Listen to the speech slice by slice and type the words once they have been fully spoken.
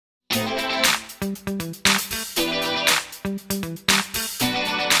Hi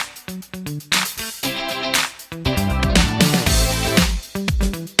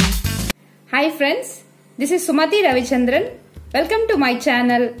friends, this is Sumathi Ravichandran. Welcome to my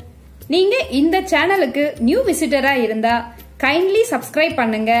channel. நீங்க இந்த சேனலுக்கு new விசிட்டரா இருந்தா kindly subscribe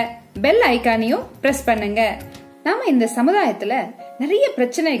பண்ணுங்க, பெல் ஐகானையும் பிரஸ் பண்ணுங்க. நாம இந்த சமுதாயத்துல நிறைய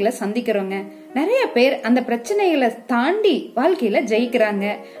பிரச்சனைகளை சந்திக்கிறோங்க. நிறைய பேர் அந்த பிரச்சனைகளை தாண்டி வாழ்க்கையில ஜெயிக்கிறாங்க.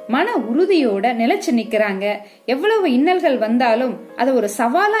 மன உறுதியோட நிலைச்சு நிக்கிறாங்க. எவ்வளவு இன்னல்கள் வந்தாலும் அதை ஒரு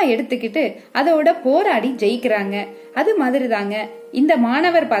சவாலா எடுத்துக்கிட்டு அதோட போராடி ஜெயிக்கிறாங்க. அது மாதிரி தாங்க இந்த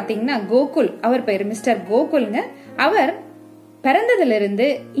மாணவர் பாத்தீங்கன்னா கோகுல், அவர் பேரு மிஸ்டர் கோகுல்ங்க. அவர் பிறந்ததுல இருந்து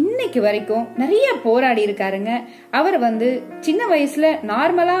இன்னைக்கு வரைக்கும் நிறைய போராடி இருக்காருங்க. அவர் சின்ன வயசுல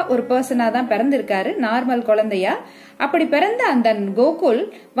நார்மலா ஒரு பர்சனா தான் பிறந்திருக்காரு, நார்மல் குழந்தையா. அப்படி பிறந்த அந்த கோகுல்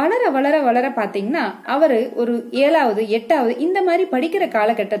வளர வளர வளர பாத்தீங்கன்னா அவரு ஒரு 7வது 8வது இந்த மாதிரி படிக்கிற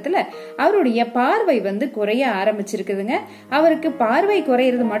காலகட்டத்துல அவருடைய பார்வை குறைய ஆரம்பிச்சிருக்குதுங்க. அவருக்கு பார்வை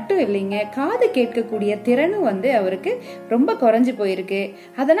குறையிறது மட்டும் இல்லைங்க, காது கேட்கக்கூடிய திறனும் அவருக்கு ரொம்ப குறைஞ்சு போயிருக்கு.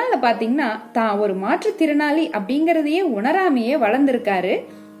 அதனால பாத்தீங்கன்னா தான் ஒரு மாற்றுத்திறனாளி அப்படிங்கறதையே உணராமையே வளர்ந்திருக்காரு.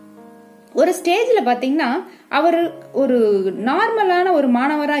 ஒரு ஸ்டேஜ்ல பாத்தீங்கன்னா அவரு ஒரு நார்மலான ஒரு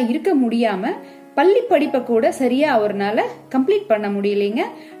மாணவரா இருக்க முடியாம பள்ளி படிப்பை கூட சரியா அவர்னால கம்ப்ளீட் பண்ண முடியலைங்க.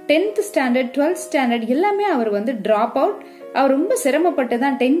 10th ஸ்டாண்டர்ட் 12th ஸ்டாண்டர்ட் எல்லாமே அவர் டிராப் அவுட். அவர் ரொம்ப சிரமப்பட்டு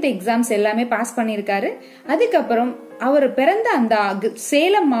தான் 10th எக்ஸாம்ஸ் எல்லாமே பாஸ் பண்ணிருக்காரு. அதுக்கப்புறம் அவர் பிறந்த அந்த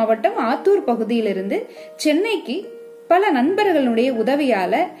சேலம் மாவட்டம் ஆத்தூர் பகுதியிலிருந்து சென்னைக்கு பல நண்பர்களுடைய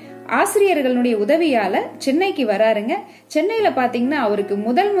உதவியால, ஆசிரியர்களுடைய உதவியால சென்னைக்கு வராருங்க. சென்னையில பாத்தீங்கன்னா அவருக்கு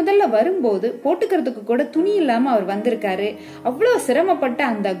முதல்ல வரும்போது போட்டுக்கிறதுக்கு கூட துணி இல்லாம அவர் வந்திருக்காரு. அவ்வளவு சிரமப்பட்ட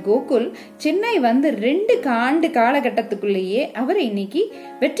அந்த கோகுல் சென்னை 2 ஆண்டு காலகட்டத்துக்குள்ளேயே அவர் இன்னைக்கு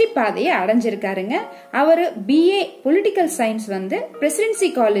வெற்றி பாதையை அடைஞ்சிருக்காருங்க. அவர் BA பொலிட்டிக்கல் சயின்ஸ் பிரசிடென்சி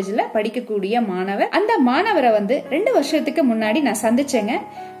காலேஜ்ல படிக்கக்கூடிய மாணவர். அந்த மாணவரை 2 வருஷத்துக்கு முன்னாடி நான் சந்திச்சேங்க.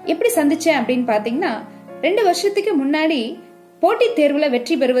 எப்படி சந்திச்சேன் அப்படின்னு பாத்தீங்கன்னா, 2 வருஷத்துக்கு முன்னாடி போட்டி தேர்வுல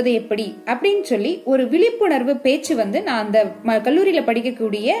வெற்றி பெறுவது எப்படி அப்படின்னு சொல்லி ஒரு விழிப்புணர்வு பேச்சு நான் அந்த கல்லூரியில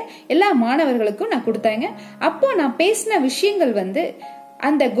படிக்கக்கூடிய எல்லா மாணவர்களுக்கும் நான் கொடுத்தாங்க. அப்போ நான் பேசின விஷயங்கள்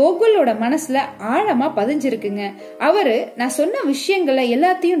அந்த கோகுலோட மனசுல ஆழமா பதிஞ்சிருக்குங்க. அவரு நான் சொன்ன விஷயங்களை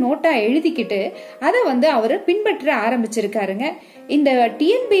எல்லாத்தையும் நோட்டா எழுதிக்கிட்டு அதை அவரு பின்பற்ற ஆரம்பிச்சிருக்காருங்க. இந்த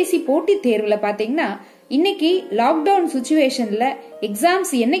TNPSC போட்டி தேர்வுல பாத்தீங்கன்னா இன்னைக்கு லாக்டவுன் சிச்சுவேஷன்ல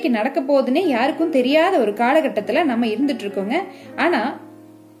எக்ஸாம்ஸ் என்னைக்கு நடக்க போகுதுன்னே யாருக்கும் தெரியாத ஒரு காலகட்டத்துல நம்ம இருந்துட்டு இருக்கோங்க. ஆனா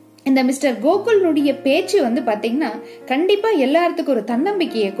இந்த மிஸ்டர் கோகுல்னுடைய பேச்சு பாத்தீங்கன்னா கண்டிப்பா எல்லாத்துக்கும் ஒரு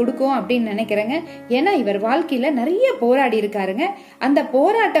தன்னம்பிக்கையை கொடுக்கும் அப்படின்னு நினைக்கிறேங்க. ஏன்னா இவர் வாழ்க்கையில நிறைய போராடி இருக்காருங்க. அந்த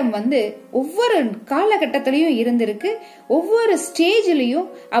போராட்டம் ஒவ்வொரு காலகட்டத்திலயும் இருந்திருக்கு. ஒவ்வொரு ஸ்டேஜ்லயும்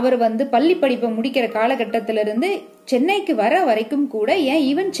அவர் பள்ளி படிப்பை முடிக்கிற காலகட்டத்தில இருந்து சென்னைக்கு வர வரைக்கும் கூட, ஏன்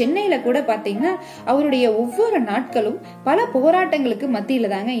ஈவன் சென்னையில கூட பாத்தீங்கன்னா அவருடைய ஒவ்வொரு நாட்களும் பல போராட்டங்களுக்கு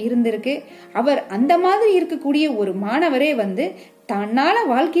மத்தியில தாங்க இருந்திருக்கு. அவர் அந்த மாதிரி இருக்கக்கூடிய ஒரு மாணவரே தன்னால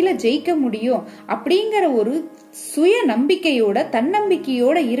வாழ்க்கையில ஜெயிக்க முடியும் அப்படிங்கிற ஒரு சுய நம்பிக்கையோட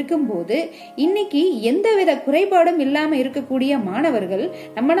தன்னம்பிக்கையோட இருக்கும்போது இன்னைக்கு எந்தவித குறைபாடும் இல்லாம இருக்கக்கூடிய மாணவர்கள்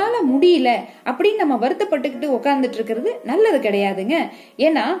நம்மளால முடியல அப்படின்னு நம்ம வருத்தப்பட்டுக்கிட்டு உட்கார்ந்துட்டு இருக்கிறது நல்லது கிடையாதுங்க.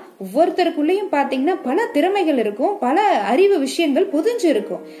 ஏன்னா ஒவ்வொருத்தருக்குள்ளயும் பாத்தீங்கன்னா பல திறமைகள் இருக்கும், பல அறிவு விஷயங்கள் புதிஞ்சு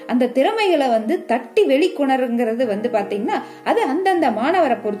இருக்கும். அந்த திறமைகளை தட்டி வெளிக்கொணருங்கிறது பாத்தீங்கன்னா அது அந்தந்த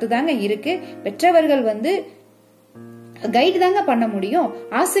மாணவரை பொறுத்து தாங்க இருக்கு. பெற்றவர்கள் கைடு தாங்க பண்ண முடியும்.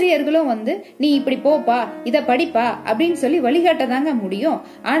 ஆசிரியர்களும் நீ இப்படி போப்பா, இத படிப்பா அப்படின்னு சொல்லி வழிகாட்ட தாங்க முடியும்.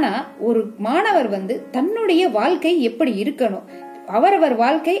 ஆனா ஒரு மாணவர் தன்னுடைய வாழ்க்கை எப்படி இருக்கணும், அவரவர்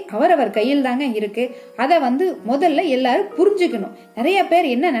வாழ்க்கை அவரவர் கையில் தாங்க இருக்கு. அத முதல்ல எல்லாரும் புரிஞ்சுக்கணும். நிறைய பேர்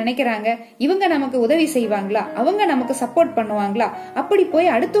என்ன நினைக்கிறாங்க, இவங்க நமக்கு உதவி செய்வாங்களா, அவங்க நமக்கு சப்போர்ட் பண்ணுவாங்களா, அப்படி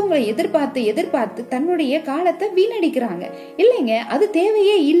போய் அடுத்தவங்களை எதிர்பார்த்து தன்னுடைய காலத்தை வீணடிக்கிறாங்க. இல்லைங்க, அது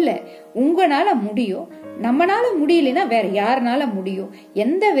தேவையே இல்லை. உங்களால முடியும், நம்மனால முடியலன்னா வேற யாருனால முடியும்.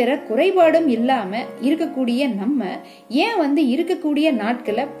 எந்த வேற குறைபாடும் இல்லாம இருக்கக்கூடிய நம்ம ஏன் இருக்கக்கூடிய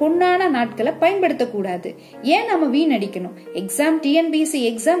நாட்களை பொன்னான நாட்களை பயன்படுத்தக்கூடாது? ஏன் நம்ம வீணடிக்கணும்? எக்ஸாம் TNPSC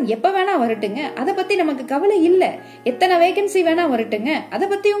எக்ஸாம் எப்ப வேணா வரட்டுங்க, அதை பத்தி நமக்கு கவலை இல்ல. எத்தனை வேகன்சி வேணா வரட்டுங்க, அதை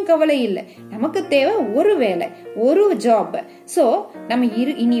பத்தியும் கவலை இல்ல. நமக்கு தேவை ஒரு வேலை, ஒரு ஜாப். சோ நம்ம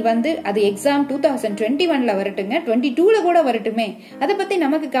இனி அது எக்ஸாம் 2021ல வரட்டுங்க, 22ல கூட வரட்டுமே, அதை பத்தி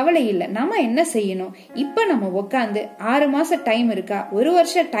நமக்கு கவலை இல்ல. நம்ம என்ன செய்யணும், இப்ப நம்ம உட்காந்து 6 மாசம் டைம் இருக்கா, 1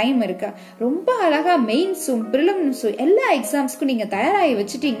 வருஷம் டைம் இருக்கா, ரொம்ப அழகா மெயின்ஸும் பிரிலிம்ஸும் எல்லா எக்ஸாம்ஸ்க்கும் நீங்க தயாராகி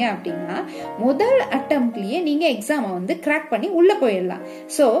வச்சுட்டீங்க அப்படின்னா முதல் அட்டம்ப்ட்லயே நீங்க எக்ஸாம கிராக் பண்ணி உள்ள போயிடலாம்.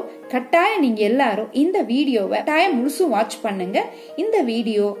 சோ கட்டாயம் நீங்க எல்லாரும் இந்த வீடியோவை கட்டாயம் முழுசும் வாட்ச் பண்ணுங்க. இந்த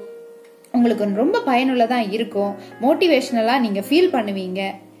வீடியோ உங்களுக்கு ரொம்ப பயனுள்ளதா இருக்கும். மோட்டிவேஷனலா நீங்க ஃபீல் பண்ணுவீங்க.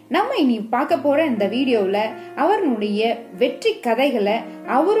 நம்ம இனி பார்க்க போற இந்த வீடியோல அவருடைய வெற்றி கதைகளை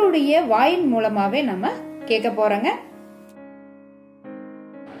அவருடைய வாயின் மூலமாவே நம்ம கேட்க போறோங்க.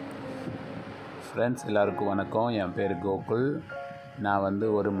 ஃப்ரெண்ட்ஸ் எல்லாருக்கும் வணக்கம். என் பேர் கோகுல். நான்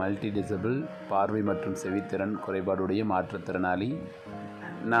ஒரு மல்டி டிசபிள் பார்வை மற்றும் செவித்திறன் குறைபாடுடைய மாற்றுத்திறனாளி.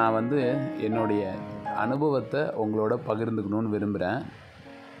 நான் என்னுடைய அனுபவத்தை உங்களோட பகிர்ந்துக்கணும்னு விரும்புகிறேன்.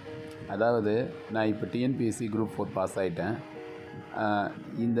 அதாவது நான் இப்போ டிஎன்பிஎஸ்சி குரூப் 4 பாஸ் ஆகிட்டேன்.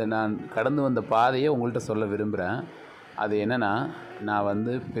 நான் கடந்து வந்த பாதையை உங்கள்கிட்ட சொல்ல விரும்புகிறேன். அது என்னென்னா, நான்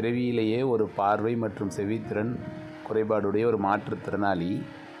பிறவியிலேயே ஒரு பார்வை மற்றும் செவித்திறன் குறைபாடுடைய ஒரு மாற்றுத்திறனாளி.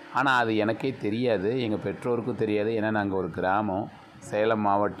 ஆனால் அது எனக்கே தெரியாது, எங்கள் பெற்றோருக்கும் தெரியாது. ஏன்னா நாங்கள் ஒரு கிராமம், சேலம்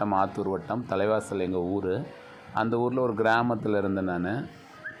மாவட்டம் ஆத்தூர் வட்டம் தலைவாசல் எங்கள் ஊர். அந்த ஊரில் ஒரு கிராமத்தில் இருந்தேன். நான்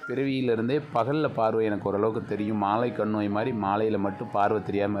பிறவியிலிருந்தே பகலில் பார்வை எனக்கு ஓரளவுக்கு தெரியும். மாலை கண்ணோய் மாதிரி மாலையில் மட்டும் பார்வை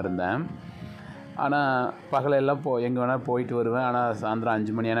தெரியாமல் இருந்தேன். ஆனால் பகலெல்லாம் எங்கே வேணால் போயிட்டு வருவேன். ஆனால் சாயந்தரம்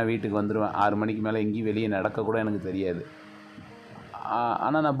 5 மணி ஆனால் வீட்டுக்கு வந்துடுவேன். 6 மணிக்கு மேலே எங்கேயும் வெளியே நடக்கக்கூட எனக்கு தெரியாது.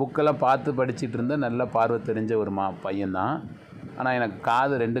 ஆனால் நான் புக்கெல்லாம் பார்த்து படிச்சுட்டு இருந்தேன். நல்லா பார்வை தெரிஞ்ச ஒரு பையன்தான். ஆனால் எனக்கு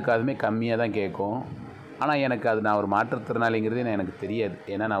காது 2 காதுமே கம்மியாக தான் கேட்கும். ஆனால் எனக்கு அது நான் ஒரு மாற்றுத்திறனாளிங்கிறதே எனக்கு தெரியாது.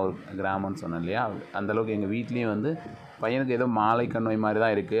 ஏன்னா நான் ஒரு கிராமம்னு சொன்னேன் இல்லையா, அந்தளவுக்கு எங்கள் வீட்லேயும் பையனுக்கு ஏதோ மாலை கண்ணோய் மாதிரி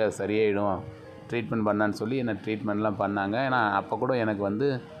தான் இருக்குது, அது சரியாயிடும், ட்ரீட்மெண்ட் பண்ணான்னு சொல்லி என்ன ட்ரீட்மெண்ட்லாம் பண்ணாங்க. ஏன்னா அப்போ கூட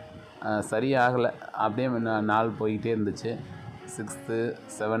எனக்கு சரியாகலை. அப்படியே நாள் போய்கிட்டே இருந்துச்சு. 6th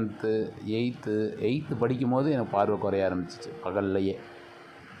 7th 8th படிக்கும் போது எனக்கு பார்வை குறைய ஆரம்பிச்சிச்சு.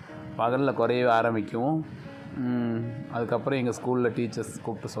 பகலில் குறைய ஆரம்பிக்கவும் அதுக்கப்புறம் எங்கள் ஸ்கூலில் டீச்சர்ஸ்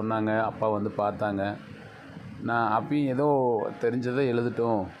கூப்பிட்டு சொன்னாங்க. அப்பா பார்த்தாங்க. நான் அப்பயும் ஏதோ தெரிஞ்சதை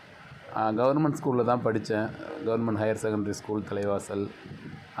எழுதிட்டோம். கவர்மெண்ட் ஸ்கூலில் தான் படித்தேன். கவர்மெண்ட் ஹையர் செகண்டரி ஸ்கூல் தலைவாசல்.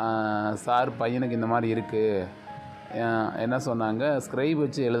 சார் பையனுக்கு இந்த மாதிரி இருக்குது, என்ன சொன்னாங்க, ஸ்க்ரைப்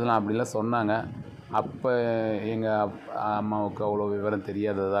வச்சு எழுதலாம் அப்படிலாம் சொன்னாங்க. அப்போ எங்கள் அம்மாவுக்கு அவ்வளோ விவரம்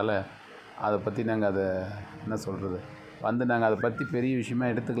தெரியாததால் அதை பற்றி நாங்கள் என்ன சொல்கிறது நாங்கள் அதை பற்றி பெரிய விஷயமா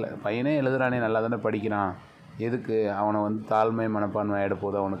எடுத்துக்கல. பையனே எழுதுகிறானே, நல்லா தானே படிக்கிறான், எதுக்கு அவனை தாழ்மை மனப்பான்மை ஆகிட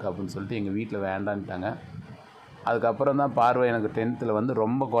போகுது அவனுக்கு அப்படின்னு சொல்லிட்டு எங்கள் வீட்டில் வேண்டான்ட்டாங்க. அதுக்கப்புறம் தான் பார்வை எனக்கு 10th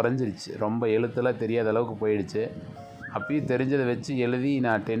ரொம்ப குறைஞ்சிருச்சு. ரொம்ப எழுத்தெல்லாம் தெரியாத அளவுக்கு போயிடுச்சு. அப்பயும் தெரிஞ்சதை வச்சு எழுதி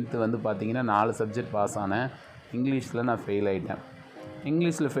நான் 10th பார்த்திங்கன்னா 4 சப்ஜெக்ட் பாஸ் ஆனேன். இங்கிலீஷில் நான் ஃபெயில் ஆகிட்டேன்.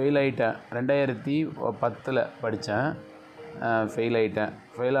 2010 படித்தேன். ஃபெயில் ஆகிட்டேன்.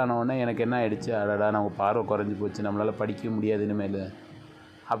 ஃபெயில் ஆனவுடனே எனக்கு என்ன ஆகிடுச்சு, அடடா நம்ம பார்வை குறைஞ்சி போச்சு, நம்மளால் படிக்க முடியாது இனிமேல்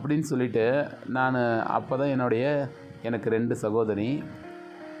அப்படின்னு சொல்லிவிட்டு நான் அப்போ தான் எனக்கு 2 சகோதரி.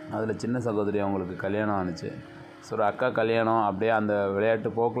 அதில் சின்ன சகோதரி அவங்களுக்கு கல்யாணம் ஆணுச்சு. ஸோ ஒரு அக்கா கல்யாணம். அப்படியே அந்த விளையாட்டு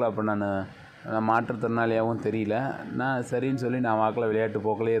போக்கில் அப்போ நான் மாற்றுத்திறனாளியாகவும் தெரியல. நான் சரின்னு சொல்லி நான் வாக்கில் விளையாட்டு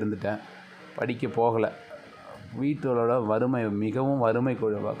போக்கிலே இருந்துட்டேன், படிக்க போகலை. வீட்டோட மிகவும் வறுமை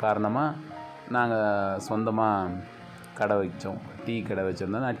காரணமாக நாங்கள் சொந்தமாக கடை வச்சோம். டீ கடை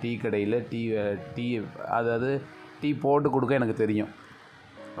வச்சுருந்தோம். நான் டீ கடையில் அதாவது டீ போட்டு கொடுக்க எனக்கு தெரியும்.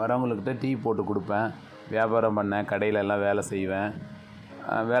 வரவங்கக்கிட்ட டீ போட்டு கொடுப்பேன், வியாபாரம் பண்ணேன், கடையிலெல்லாம் வேலை செய்வேன்.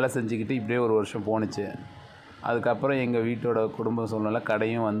 வேலை செஞ்சுக்கிட்டு இப்படியே ஒரு வருஷம் போணுச்சு. அதுக்கப்புறம் எங்கள் வீட்டோட குடும்ப சூழ்நிலை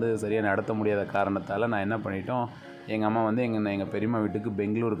கடையும் சரியாக நடத்த முடியாத காரணத்தால் நான் என்ன பண்ணிட்டோம், எங்கள் அம்மா எங்கள் பெரியம்மா வீட்டுக்கு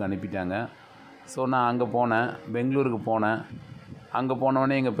பெங்களூருக்கு அனுப்பிட்டாங்க. ஸோ நான் அங்கே போனேன், பெங்களூருக்கு போனேன். அங்கே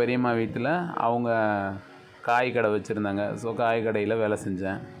போனோடனே எங்கள் பெரியம்மா வீட்டில் அவங்க காய் கடை வச்சுருந்தாங்க. ஸோ காய் கடையில் வேலை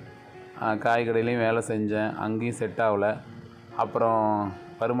செஞ்சேன். காய் கடையிலையும் வேலை செஞ்சேன். அங்கேயும் செட் ஆகலை. அப்புறம்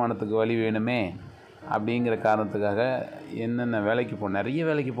வருமானத்துக்கு வழி வேணுமே அப்படிங்கிற காரணத்துக்காக என்னென்ன வேலைக்கு போனேன், நிறைய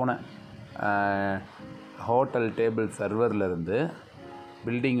வேலைக்கு போனேன். ஹோட்டல் டேபிள் சர்வர்லேருந்து,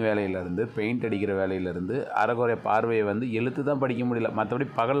 பில்டிங் வேலையிலேருந்து, பெயிண்ட் அடிக்கிற வேலையிலேருந்து, அரைக்குறை பார்வையை எழுத்து தான் படிக்க முடியல. மற்றபடி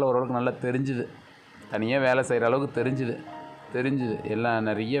பகலில் ஓரளவுக்கு நல்லா தெரிஞ்சுது, தனியாக வேலை செய்கிற அளவுக்கு தெரிஞ்சுது. எல்லாம்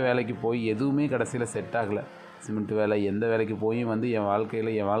நிறைய வேலைக்கு போய் எதுவுமே கடைசியில் செட் ஆகலை. சிமெண்ட் வேலை, எந்த வேலைக்கு போயும் என் வாழ்க்கை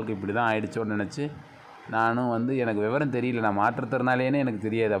இப்படி தான் ஆகிடுச்சோன்னு நினச்சி நானும் எனக்கு விவரம் தெரியல. நான் மாற்றுத்திறனாலேயே எனக்கு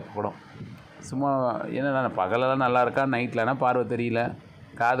தெரியாது. அப்போ கூட சும்மா ஏன்னா நான் பகலெல்லாம் நல்லா இருக்கா, நைட்லனா பார்வை தெரியல,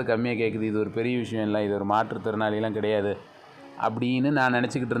 காது கம்மியாக கேட்குது, இது ஒரு பெரிய விஷயம் இல்லை, இது ஒரு மாற்றுத்திறனாளிலாம் கிடையாது அப்படின்னு நான்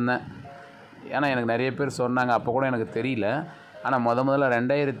நினச்சிக்கிட்டு இருந்தேன். ஏன்னா எனக்கு நிறைய பேர் சொன்னாங்க, அப்போ கூட எனக்கு தெரியல. ஆனால் முதல்ல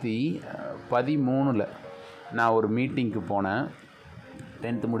 2013 நான் ஒரு மீட்டிங்க்கு போனேன்.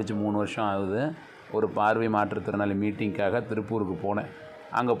 10th முடித்து 3 வருஷம் ஆகுது. ஒரு பார்வை மாற்றுத்திறனாளி மீட்டிங்க்காக திருப்பூருக்கு போனேன்.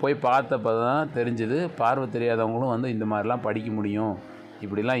 அங்கே போய் பார்த்தப்போ தான் தெரிஞ்சுது, பார்வை தெரியாதவங்களும் இந்த மாதிரிலாம் படிக்க முடியும்,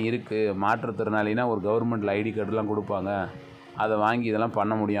 இப்படிலாம் இருக்குது, மாற்றுத்திறனாளினா ஒரு கவர்மெண்ட்டில் ஐடி கார்டுலாம் கொடுப்பாங்க, அதை வாங்கி இதெல்லாம்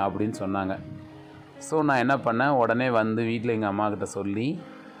பண்ண முடியும் அப்படின்னு சொன்னாங்க. ஸோ நான் என்ன பண்ணேன், உடனே வீட்டில் எங்கள் அம்மாக்கிட்ட சொல்லி,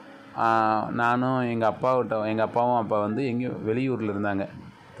 நானும் எங்கள் அப்பாவும் அப்பா எங்கேயும் வெளியூரில் இருந்தாங்க,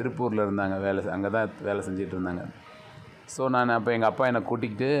 திருப்பூரில் இருந்தாங்க, அங்கே தான் வேலை செஞ்சிட்டு இருந்தாங்க. ஸோ நான் அப்போ எங்கள் அப்பா என்னை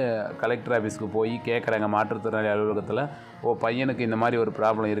கூட்டிக்கிட்டு கலெக்டர் ஆஃபீஸ்க்கு போய் கேட்குறேங்க மாற்றுத்திறனாளி அலுவலகத்தில், பையனுக்கு இந்த மாதிரி ஒரு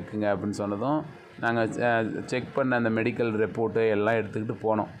ப்ராப்ளம் இருக்குங்க அப்படின்னு சொன்னதும், நாங்கள் செக் பண்ண அந்த மெடிக்கல் ரிப்போர்ட்டு எல்லாம் எடுத்துக்கிட்டு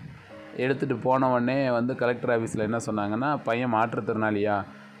போனோம். எடுத்துகிட்டு போன உடனே வந்து கலெக்டர் ஆஃபீஸில் என்ன சொன்னாங்கன்னா, பையன் மாற்றுத்திறனாளியா,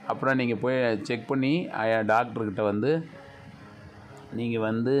 அப்புறம் நீங்கள் போய் செக் பண்ணி டாக்டர்கிட்ட வந்து நீங்கள்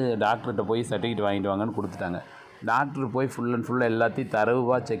வந்து டாக்டர்கிட்ட போய் சர்டிஃபிகேட் வாங்கிட்டு வாங்கன்னு கொடுத்துட்டாங்க. டாக்டர் போய் ஃபுல் அண்ட் ஃபுல்லாக எல்லாத்தையும்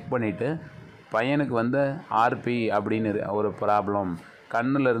தரவாக செக் பண்ணிவிட்டு, பையனுக்கு வந்து ஆர்பி அப்படின்னு ஒரு ப்ராப்ளம்,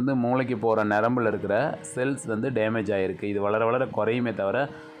 கண்ணிலேருந்து மூளைக்கு போகிற நரம்பில் இருக்கிற செல்ஸ் வந்து டேமேஜ் ஆகிருக்கு, இது வளர வளர குறையுமே தவிர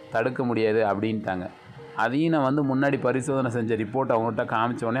தடுக்க முடியாது அப்படின்ட்டாங்க. அதையும் நான் வந்து முன்னாடி பரிசோதனை செஞ்ச ரிப்போர்ட் அவங்ககிட்ட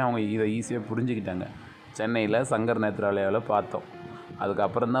காமிச்சோடனே அவங்க இதை ஈஸியாக புரிஞ்சுக்கிட்டாங்க. சென்னையில் சங்கர் நேத்ராலயாவில் பார்த்தோம்.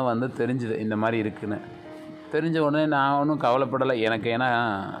 அதுக்கப்புறம் தான் வந்து தெரிஞ்சுது இந்த மாதிரி இருக்குதுன்னு. தெரிஞ்ச உடனே நான் ஒன்றும் கவலைப்படலை. எனக்கு ஏன்னா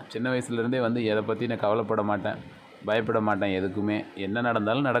சின்ன வயசுலேருந்தே வந்து எதை பற்றி நான் கவலைப்பட மாட்டேன், பயப்பட மாட்டேன் எதுக்குமே. என்ன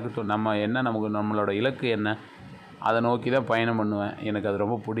நடந்தாலும் நடக்கட்டும், நம்ம என்ன நம்மளோட இலக்கு என்ன, அதை நோக்கி தான் பயணம் பண்ணுவேன். எனக்கு அது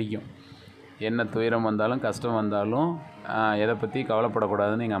ரொம்ப பிடிக்கும். என்ன துயரம் வந்தாலும் கஷ்டம் வந்தாலும் எதை பற்றி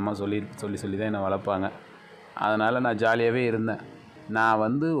கவலைப்படக்கூடாதுன்னு எங்கள் அம்மா சொல்லி தான் என்னை வளர்ப்பாங்க. அதனால் நான் ஜாலியாகவே இருந்தேன். நான்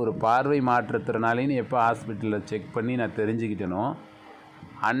வந்து ஒரு பார்வை மாற்றுத்திறனாளின்னு எப்போ ஹாஸ்பிட்டலில் செக் பண்ணி நான் தெரிஞ்சுக்கிட்டேனோ,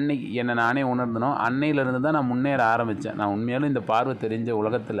 அன்னைக்கு என்னை நானே உணர்ந்தனோ, அன்னையிலேருந்து தான் நான் முன்னேற ஆரம்பித்தேன். நான் உண்மையாலும் இந்த பார்வை தெரிஞ்ச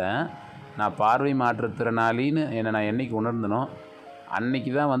உலகத்தில் நான் பார்வை மாற்றுத்திறனாளின்னு என்னை நான் என்றைக்கு உணர்ந்தனோ,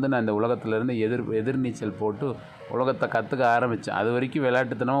 அன்றைக்கி தான் வந்து நான் இந்த உலகத்துலேருந்து எதிர்நீச்சல் போட்டு உலகத்தை கற்றுக்க ஆரம்பித்தேன். அது வரைக்கும்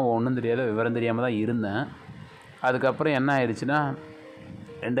விளையாட்டுத்தனமாக ஒன்றும் தெரியாத விவரம் தெரியாமல் தான் இருந்தேன். அதுக்கப்புறம் என்ன ஆயிடுச்சுன்னா,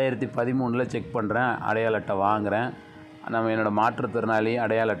 2013 செக் பண்ணுறேன், அடையாள அட்டை வாங்குகிறேன். நம்ம என்னோடய மாற்றுத்திறனாளி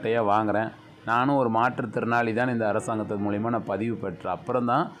அடையாள அட்டையாக வாங்குகிறேன். நானும் ஒரு மாற்றுத்திறனாளி தான் இந்த அரசாங்கத்தின் மூலிமா நான் பதிவு பெற்றேன். அப்புறம்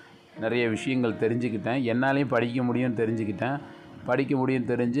தான் நிறைய விஷயங்கள் தெரிஞ்சுக்கிட்டேன். என்னாலையும் படிக்க முடியும்னு தெரிஞ்சுக்கிட்டேன். படிக்க முடியும்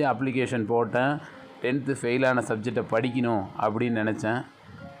தெரிஞ்சு அப்ளிகேஷன் போட்டேன். 10th ஃபெயிலான சப்ஜெக்டை படிக்கணும் அப்படின்னு நினச்சேன்.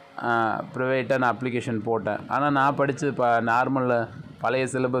 ப்ரைவேட்டாக நான் அப்ளிகேஷன் போட்டேன். ஆனால் நான் படித்தது நார்மலில் பழைய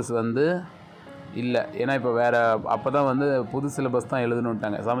சிலபஸ் வந்து இல்லை. ஏன்னா இப்போ வேறு அப்போ தான் வந்து புது சிலபஸ் தான்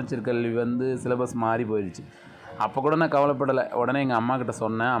எழுதணுன்ட்டாங்க. சமச்சீர் கல்வி வந்து சிலபஸ் மாறி போயிடுச்சு. அப்போ கூட நான் கவலைப்படலை. உடனே எங்கள் அம்மாக்கிட்ட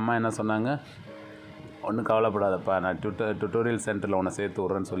சொன்னேன். அம்மா என்ன சொன்னாங்க, ஒன்றும் கவலைப்படாதப்பா, நான் டுட்டோரியல் சென்டரில் உன்னை சேர்த்து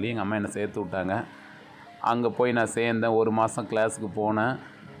விட்றேன்னு சொல்லி எங்கள் அம்மா என்னை சேர்த்து விட்டாங்க. அங்கே போய் நான் சேர்ந்தேன். 1 மாதம் கிளாஸுக்கு போனேன்.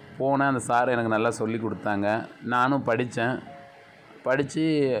 அந்த சார் எனக்கு நல்லா சொல்லி கொடுத்தாங்க. நானும் படித்து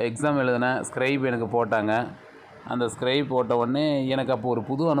எக்ஸாம் எழுதினேன். ஸ்க்ரைப் எனக்கு போட்டாங்க. அந்த ஸ்க்ரைப் போட்ட உடனே எனக்கு அப்போ ஒரு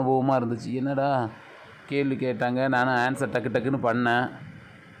புது அனுபவமாக இருந்துச்சு. என்னடா கேள்வி கேட்டாங்க, நானும் ஆன்சர் டக்குன்னு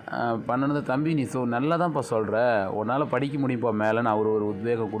பண்ணினது. தம்பி நீ நல்லா தான்ப்பா சொல்கிற, உன்னால் படிக்க முடியும்ப்பா மேலேன்னு அவர் ஒரு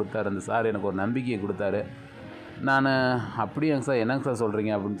உத்வேகம் கொடுத்தாரு. அந்த சார் எனக்கு ஒரு நம்பிக்கையை கொடுத்தாரு. நான் அப்படியாங்க சார், என்னங்க சார்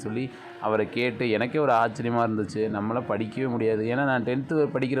சொல்கிறீங்க அப்படின்னு சொல்லி அவரை கேட்டு எனக்கே ஒரு ஆச்சரியமாக இருந்துச்சு. நம்மளால் படிக்கவே முடியாது. ஏன்னா நான் 10th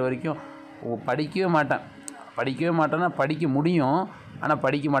படிக்கிற வரைக்கும் படிக்கவே மாட்டேன்னா படிக்க முடியும், ஆனால்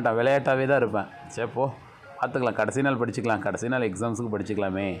படிக்க மாட்டேன், விளையாட்டாகவே தான் இருப்பேன். சேப்போ பார்த்துக்கலாம், கடைசி நாள் படிச்சுக்கலாம், கடைசி நாள் எக்ஸாம்ஸுக்கு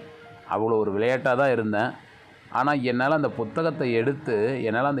படிச்சுக்கலாமே, அவ்வளோ ஒரு விளையாட்டாக தான் இருந்தேன். ஆனால் என்னால் அந்த புத்தகத்தை எடுத்து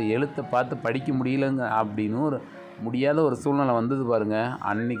என்னால் அந்த எழுத்தை பார்த்து படிக்க முடியலங்க அப்படின்னு முடியாத ஒரு சூழ்நிலை வந்தது பாருங்கள்.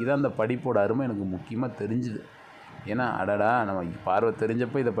 அன்றைக்கி தான் அந்த படிப்போட அருமை எனக்கு முக்கியமாக தெரிஞ்சுது. ஏன்னா அடடா, நம்ம பார்வை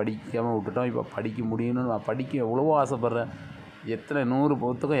தெரிஞ்சப்போ இதை படிக்காமல் விட்டுட்டோம், இப்போ படிக்க முடியும்னு நான் படிக்க எவ்வளவோ ஆசைப்பட்றேன். எத்தனை 100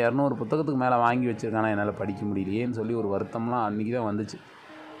 புத்தகம் 200 புத்தகத்துக்கு மேலே வாங்கி வச்சுருக்கானா என்னால் படிக்க முடியலையேன்னு சொல்லி ஒரு வருத்தம்லாம் அன்றைக்கி தான் வந்துச்சு.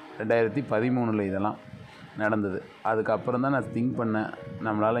 2013 இதெல்லாம் நடந்தது. அதுக்கப்புறம் தான் நான் திங்க் பண்ணேன்,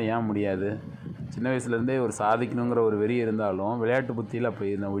 நம்மளால் ஏன் முடியாது. சின்ன வயசுலேருந்தே ஒரு சாதிக்கணுங்கிற ஒரு வெறி இருந்தாலும் விளையாட்டு புத்தியில் அப்போ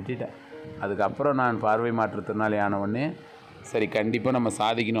நான் விட்டுட்டேன். அதுக்கப்புறம் நான் பார்வை மாற்றுத்திறனாளி ஆனவுடனே சரி கண்டிப்பாக நம்ம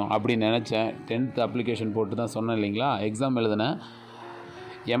சாதிக்கணும் அப்படின்னு நினச்சேன். 10th அப்ளிகேஷன் போட்டு தான் சொன்னேன் இல்லைங்களா, எக்ஸாம் எழுதினேன்.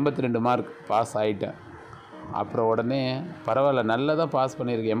 82 மார்க் பாஸ் ஆகிட்டேன். அப்புறம் உடனே பரவாயில்ல, நல்லா தான் பாஸ்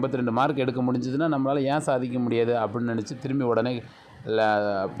பண்ணியிருக்கேன், 82 மார்க் எடுக்க முடிஞ்சதுன்னா நம்மளால் ஏன் சாதிக்க முடியாது அப்படின்னு நினச்சி திரும்பி உடனே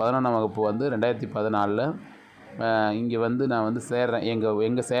 11ஆம் வகுப்பு வந்து 2014 இங்கே வந்து நான் வந்து சேர்றேன்.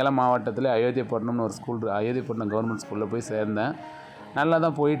 எங்கள் சேலம் மாவட்டத்தில் அயோத்தியப்பட்டினம்னு ஒரு ஸ்கூல், அயோத்தியப்பட்டினம் கவர்மெண்ட் ஸ்கூலில் போய் சேர்ந்தேன். நல்லா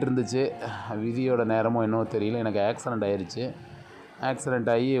தான் போயிட்டு இருந்துச்சு. விதியோட நேரமோ என்னவோ தெரியல, எனக்கு ஆக்சிடெண்ட் ஆகிடுச்சு.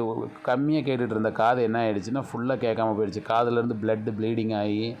 ஆக்சிடெண்ட் ஆகி கம்மியாக கேட்டுகிட்டு இருந்த காது என்ன ஆகிடுச்சுன்னா ஃபுல்லாக கேட்காம போயிடுச்சு. காதுலேருந்து பிளட்டு ப்ளீடிங்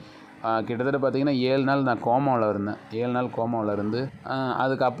ஆகி கிட்டத்தட்ட பார்த்திங்கன்னா 7 நாள் நான் கோமாவில் இருந்தேன். 7 நாள் கோமாவில் இருந்து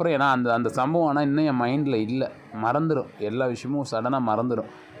அதுக்கப்புறம் ஏன்னா அந்த சம்பவம் ஆனால் இன்னும் என் மைண்டில் இல்லை, மறந்துடும். எல்லா விஷயமும் சடனாக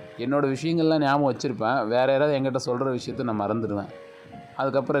மறந்துடும். என்னோடய விஷயங்கள்லாம் ஞாபகம் வச்சுருப்பேன், வேறு யாராவது என்கிட்ட சொல்கிற விஷயத்த நான் மறந்துடுவேன்.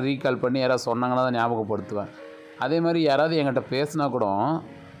 அதுக்கப்புறம் ரீகால் பண்ணி யாராவது சொன்னாங்கன்னா தான் ஞாபகப்படுத்துவேன். அதே மாதிரி யாராவது என்கிட்ட பேசினா கூட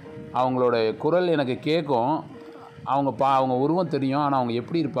அவங்களோட குரல் எனக்கு கேட்கும். அவங்க உருவம் தெரியும், ஆனால் அவங்க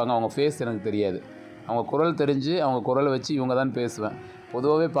எப்படி இருப்பாங்க, அவங்க ஃபேஸ் எனக்கு தெரியாது. அவங்க குரல் தெரிஞ்சு அவங்க குரலை வச்சு இவங்க தான் பேசுவேன்.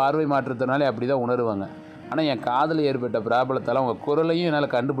 பொதுவாகவே பார்வை மாற்றத்தினாலே அப்படி தான் உணருவாங்க. ஆனால் என் காதில் ஏற்பட்ட ப்ராப்ளத்தால் அவங்க குரலையும்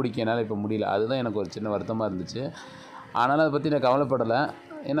என்னால் கண்டுபிடிக்க என்னால் இப்போ முடியல. அதுதான் எனக்கு ஒரு சின்ன வருத்தமாக இருந்துச்சு. ஆனாலும் அதை பற்றி நான் கவலைப்படலை.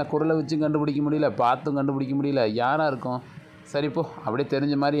 ஏன்னா குரலை வச்சும் கண்டுபிடிக்க முடியல, பார்த்தும் கண்டுபிடிக்க முடியல, யாராக இருக்கும். சரிப்போ அப்படியே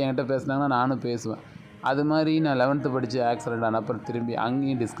தெரிஞ்ச மாதிரி என்கிட்ட பேசுனாங்கன்னா நானும் பேசுவேன். அது மாதிரி நான் 11th படித்து ஆக்சிடெண்ட் ஆன அப்புறம் திரும்பி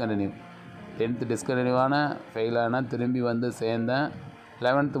அங்கேயும் டிஸ்கண்டினியூ. 10th டிஸ்கண்டினியூவான ஃபெயில் ஆனால் திரும்பி வந்து சேர்ந்தேன்.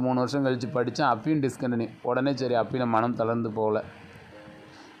 11th 3 வருஷம் கழித்து படித்தேன், அப்பயும் டிஸ்கண்டினியூ. உடனே சரி அப்பயும் மனம் தளர்ந்து போகல,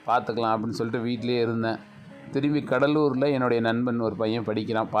 பார்த்துக்கலாம் அப்படின்னு சொல்லிட்டு வீட்டிலே இருந்தேன். திரும்பி கடலூரில் என்னுடைய நண்பன் ஒரு பையன்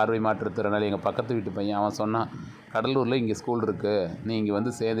படிக்கிறான், பார்வை மாற்றுத்திறனாளி, எங்கள் பக்கத்து வீட்டு பையன். அவன் சொன்னான், கடலூரில் இங்கே ஸ்கூல் இருக்குது, நீ இங்கே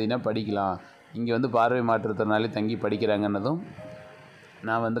வந்து சேர்ந்தீங்கன்னா படிக்கலாம், இங்கே வந்து பார்வை மாற்றுத்திறனாளி தங்கி படிக்கிறாங்கன்னதும்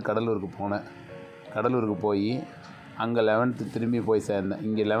நான் வந்து கடலூருக்கு போனேன். கடலூருக்கு போய் அங்கே 11th திரும்பி போய் சேர்ந்தேன்.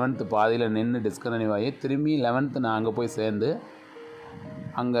 இங்கே 11th பாதியில் நின்று டிஸ்கண்டினியூ ஆகி திரும்பி 11th நான் அங்கே போய் சேர்ந்து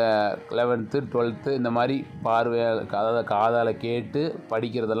அங்கே 11th 12th இந்த மாதிரி அதாவது காதால் கேட்டு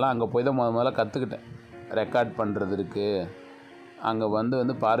படிக்கிறதெல்லாம் அங்கே போய் தான் முதல்ல கற்றுக்கிட்டேன். ரெக்கார்ட் பண்ணுறது இருக்குது, அங்கே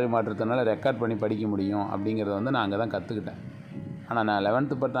வந்து பார்வை மாற்றத்தினால ரெக்கார்ட் பண்ணி படிக்க முடியும் அப்படிங்கிறத வந்து நான் அங்கே தான் கற்றுக்கிட்டேன். ஆனால் நான்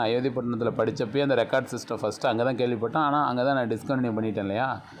 11th பட்டம் அயோத்திப்பட்டினத்தில் படித்தப்பே அந்த ரெக்கார்ட் சிஸ்டம் ஃபஸ்ட்டு அங்கே தான் கேள்விப்பட்டேன். ஆனால் அங்கே தான் நான் டிஸ்கண்டினியூ பண்ணிட்டேன் இல்லையா.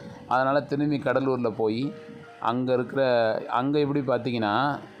 அதனால் திரும்பி கடலூரில் போய் அங்கே எப்படி பார்த்திங்கன்னா,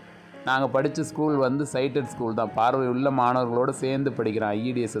 நாங்கள் படித்த ஸ்கூல் வந்து சைட்டட் ஸ்கூல் தான், பார்வை உள்ள மாணவர்களோடு சேர்ந்து படிக்கிறேன்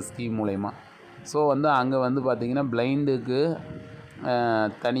IEDSS ஸ்கீம் மூலயமா. ஸோ வந்து அங்கே வந்து பார்த்திங்கன்னா பிளைண்டுக்கு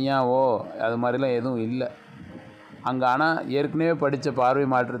தனியாகவோ அது மாதிரிலாம் எதுவும் இல்லை அங்கே. ஆனால் ஏற்கனவே படித்த பார்வை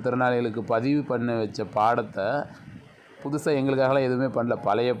மாற்றுத்திறனாளிகளுக்கு பதிவு பண்ண வச்ச பாடத்தை புதுசாக எங்களுக்காகலாம் எதுவுமே பண்ணல.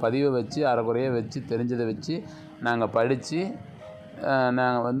 பழைய பதிவை வச்சு அரைக்குறைய வச்சு தெரிஞ்சதை வச்சு நாங்கள் படித்து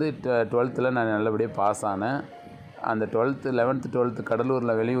நாங்கள் வந்து 12th நான் நல்லபடியாக பாஸ் ஆனேன். அந்த 11th 12th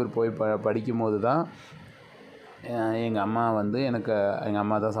கடலூரில் வெளியூர் போய் படிக்கும் போது தான் எங்கள் அம்மா வந்து எங்கள்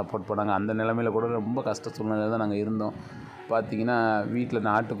அம்மா தான் சப்போர்ட் பண்ணாங்க. அந்த நிலமையில் கூட ரொம்ப கஷ்ட சூழ்நிலையில் தான் நாங்கள் இருந்தோம். பார்த்திங்கன்னா வீட்டில்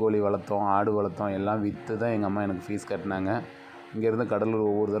நாட்டுக்கோழி வளர்த்தோம், ஆடு வளர்த்தோம், எல்லாம் விற்று தான் எங்கள் அம்மா எனக்கு ஃபீஸ் கட்டினாங்க. இங்கேருந்து கடலூர்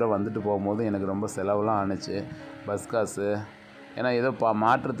ஒவ்வொரு தடவை வந்துட்டு போகும்போது எனக்கு ரொம்ப செலவுலாம் ஆணுச்சு, பஸ் காசு. ஏன்னா ஏதோ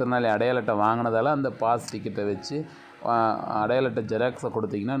மாற்றுத்திறனாளி அடையாள அட்டை வாங்கினதால அந்த பாஸ் டிக்கெட்டை வச்சு அடையாள அட்டை ஜெராக்ஸை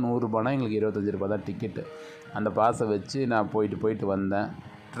கொடுத்திங்கன்னா 100 ரூபானா எங்களுக்கு 25 ரூபா தான் டிக்கெட்டு. அந்த பாஸை வச்சு நான் போயிட்டு வந்தேன்.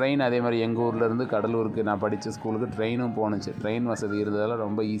 ட்ரெயின் அதே மாதிரி எங்கள் ஊர்லேருந்து கடலூருக்கு நான் படித்த ஸ்கூலுக்கு ட்ரெயினும் போணுச்சு. ட்ரெயின் வசதி இருந்ததால்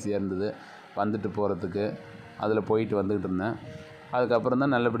ரொம்ப ஈஸியாக இருந்தது வந்துட்டு போகிறதுக்கு. அதில் போயிட்டு வந்துக்கிட்டு இருந்தேன். அதுக்கப்புறம்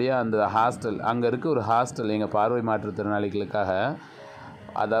தான் நல்லபடியாக அந்த ஹாஸ்டல், அங்கே இருக்க ஒரு ஹாஸ்டல் எங்கள் பார்வை மாற்றுத்திறனாளிகளுக்காக,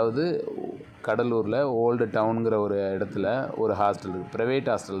 அதாவது கடலூரில் ஓல்டு டவுனுங்கிற ஒரு இடத்துல ஒரு ஹாஸ்டல் இருக்குது.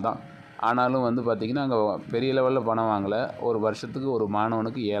 ப்ரைவேட் ஹாஸ்டல் தான், ஆனாலும் வந்து பார்த்திங்கன்னா அங்கே பெரிய லெவலில் பணம் வாங்கலை. ஒரு வருஷத்துக்கு ஒரு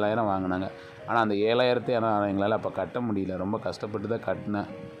மாணவனுக்கு 7000 வாங்கினாங்க. ஆனால் அந்த 7000 ஆனால் எங்களால் அப்போ கட்ட முடியல, ரொம்ப கஷ்டப்பட்டு தான்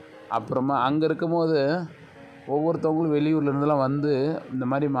கட்டினேன். அப்புறமா அங்கே இருக்கும்போது ஒவ்வொருத்தவங்களும் வெளியூர்லேருந்துலாம் வந்து இந்த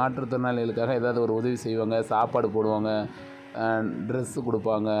மாதிரி மாற்றுத்திறனாளிகளுக்காக ஏதாவது ஒரு உதவி செய்வாங்க, சாப்பாடு போடுவாங்க, ட்ரெஸ்ஸு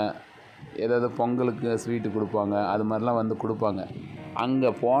கொடுப்பாங்க, ஏதாவது பொங்கலுக்கு ஸ்வீட்டு கொடுப்பாங்க, அது மாதிரிலாம் வந்து கொடுப்பாங்க. அங்கே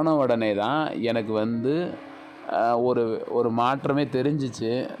போன உடனே தான் எனக்கு வந்து ஒரு மாற்றமே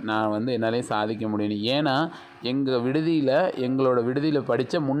தெரிஞ்சிச்சு, நான் வந்து என்னாலேயும் சாதிக்க முடியும். ஏன்னா எங்களோட விடுதியில்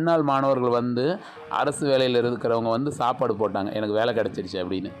படித்த முன்னாள் மாணவர்கள் வந்து அரசு வேலையில் இருக்கிறவங்க வந்து சாப்பாடு போட்டாங்க, எனக்கு வேலை கிடச்சிருச்சு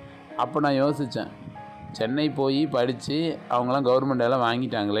அப்படின்னு. அப்போ நான் யோசித்தேன், சென்னை போய் படித்து அவங்களாம் கவர்மெண்ட் வேலை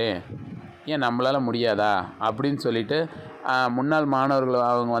வாங்கிட்டாங்களே, ஏன் நம்மளால் முடியாதா அப்படின்னு சொல்லிவிட்டு முன்னாள் மாணவர்கள்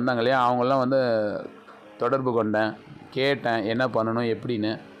அவங்க வந்தாங்க இல்லையா, அவங்களாம் வந்து தொடர்பு கொண்டேன், கேட்டேன் என்ன பண்ணணும்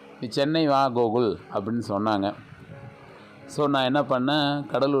எப்படின்னு. நீ சென்னை வா கோகுல் அப்படின்னு சொன்னாங்க. ஸோ நான் என்ன பண்ணேன்,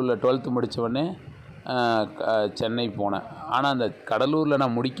 கடலூரில் 12th முடித்த உடனே சென்னை போனேன். ஆனால் அந்த கடலூரில்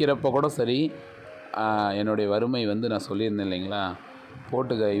நான் முடிக்கிறப்போ கூட சரி, என்னுடைய வறுமை வந்து நான் சொல்லியிருந்தேன் இல்லைங்களா,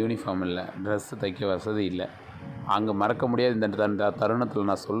 போட்டுக்க யூனிஃபார்ம் இல்லை, ட்ரெஸ்ஸு தைக்க வசதி இல்லை. அங்கே மறக்க முடியாது இந்த தருணத்தில்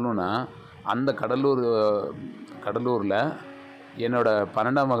நான் சொல்லணுன்னா, அந்த கடலூரில் என்னோடய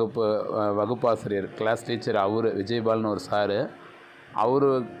 12ஆம் வகுப்பு வகுப்பாசிரியர் கிளாஸ் டீச்சர் அவர் விஜயபால்னு ஒரு சாரு, அவரு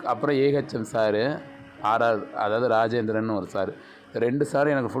அப்புறம் ஏஹெச்எம் சாரு அதாவது ராஜேந்திரன் ஒரு சார், 2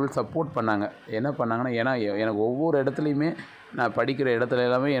 சார் எனக்கு ஃபுல் சப்போர்ட் பண்ணாங்க. என்ன பண்ணாங்கன்னா, ஏன்னா எனக்கு ஒவ்வொரு இடத்துலையுமே நான் படிக்கிற இடத்துல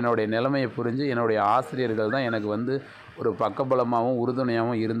எல்லாமே என்னுடைய நிலைமையை புரிஞ்சு என்னுடைய ஆசிரியர்கள் தான் எனக்கு வந்து ஒரு பக்கபலமாகவும்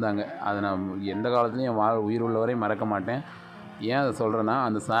உறுதுணையாகவும் இருந்தாங்க. அதை நான் எந்த காலத்துலையும் என் உயிர் உள்ளவரை மறக்க மாட்டேன். ஏன் அதை சொல்கிறேன்னா,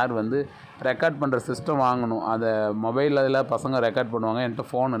 அந்த சார் வந்து ரெக்கார்ட் பண்ணுற சிஸ்டம் வாங்கணும், அதை மொபைலில் பசங்க ரெக்கார்ட் பண்ணுவாங்க, என்கிட்ட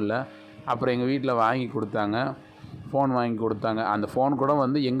ஃபோன் இல்லை. அப்புறம் எங்கள் வீட்டில் வாங்கி கொடுத்தாங்க, ஃபோன் வாங்கி கொடுத்தாங்க. அந்த ஃபோன் கூட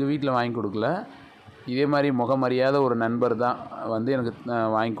வந்து எங்கள் வீட்டில் வாங்கி கொடுக்கல, இதே மாதிரி முகமறியாத ஒரு நண்பர் தான் வந்து எனக்கு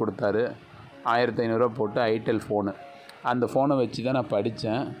வாங்கி கொடுத்தாரு. 1500 போட்டு ஐடெல் ஃபோனு. அந்த ஃபோனை வச்சு தான் நான்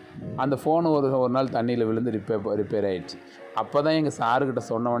படித்தேன். அந்த ஃபோனு ஒரு நாள் தண்ணியில் விழுந்து ரிப்பேர் ஆகிடுச்சு. அப்போ தான் எங்கள் சாருக்கிட்ட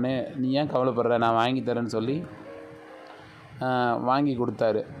சொன்னவொடனே, நீ ஏன் கவலைப்படுற, நான் வாங்கி தரேன்னு சொல்லி வாங்கி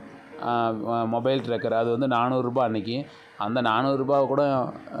கொடுத்தாரு. மொபைல் ட்ராக்கர், அது வந்து 400 ரூபா அன்றைக்கி. அந்த 400 ரூபாவை கூட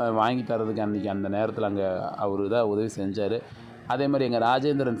வாங்கி தரதுக்கு அன்றைக்கி அந்த நேரத்தில் அங்கே அவர் தான் உதவி செஞ்சார். அதே மாதிரி எங்கள்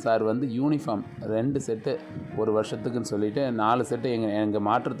ராஜேந்திரன் சார் வந்து யூனிஃபார்ம் 2 செட்டு ஒரு வருஷத்துக்குன்னு சொல்லிவிட்டு 4 செட்டு எங்கள்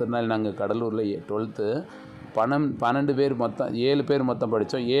மாற்றுத்திறனாளி நாங்கள் கடலூரில் 12th 12 பேர் மொத்தம் 7 பேர் மொத்தம்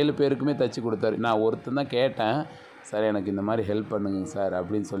படித்தோம். 7 பேருக்குமே தைச்சி கொடுத்தாரு. நான் ஒருத்தன் தான் கேட்டேன், சார் எனக்கு இந்த மாதிரி ஹெல்ப் பண்ணுங்க சார்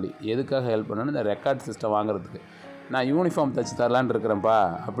அப்படின்னு சொல்லி. எதுக்காக ஹெல்ப் பண்ணணும்னு, இந்த ரெக்கார்ட் சிஸ்டம் வாங்குறதுக்கு. நான் யூனிஃபார்ம் தைச்சி தரலான்னு இருக்கிறேன்ப்பா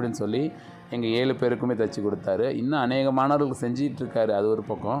அப்படின்னு சொல்லி எங்கள் 7 பேருக்குமே தைச்சி கொடுத்தாரு. இன்னும் அநேக மாணவர்களுக்கு செஞ்சிகிட்ருக்காரு, அது ஒரு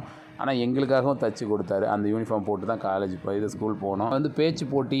பக்கம். ஆனால் எங்களுக்காகவும் தைச்சி கொடுத்தாரு. அந்த யூனிஃபார்ம் போட்டு தான் காலேஜ் இது ஸ்கூல் போனோம். வந்து பேச்சு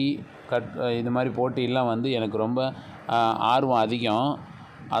போட்டி இது மாதிரி போட்டியெல்லாம் வந்து எனக்கு ரொம்ப ஆர்வம் அதிகம்.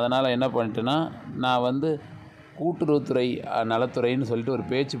 அதனால் என்ன பண்ணிட்டேன்னா, நான் வந்து கூட்டுறவுத்துறை நலத்துறைன்னு சொல்லிட்டு ஒரு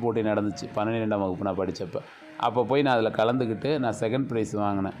பேச்சு போட்டி நடந்துச்சு 12ஆம் வகுப்பு நான் படித்தப்போ. அப்போ போய் நான் அதில் கலந்துக்கிட்டு நான் செகண்ட் ப்ரைஸ்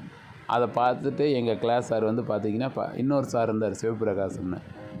வாங்கினேன். அதை பார்த்துட்டு எங்கள் கிளாஸ் சார் வந்து பார்த்திங்கன்னா இன்னொரு சார் இருந்தார், சிவபிரகாசம்னு.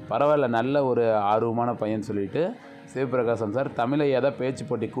 பரவாயில்ல, நல்ல ஒரு ஆர்வமான பையன் சொல்லிவிட்டு சிவபிரகாசம் சார் தமிழையா தான் பேச்சு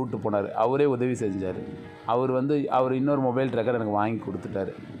போட்டி கூப்பிட்டு போனார். அவரே உதவி செஞ்சார். அவர் இன்னொரு மொபைல் ட்ராக்கர் எனக்கு வாங்கி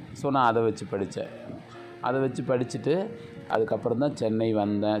கொடுத்துட்டாரு. ஸோ நான் அதை வச்சு படித்தேன். அதை வச்சு படிச்சுட்டு அதுக்கப்புறம் தான் சென்னை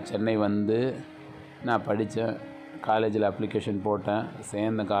வந்தேன். சென்னை வந்து நான் படித்தேன். காலேஜில் அப்ளிகேஷன் போட்டேன்.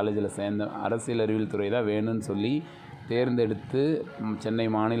 காலேஜில் சேர்ந்தேன். அரசியல் அறிவியல் துறை தான் வேணும்னு சொல்லி தேர்ந்தெடுத்து சென்னை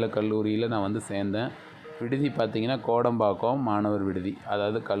மாநில கல்லூரியில் நான் வந்து சேர்ந்தேன். விடுதி பார்த்திங்கன்னா கோடம்பாக்கம் மாணவர் விடுதி,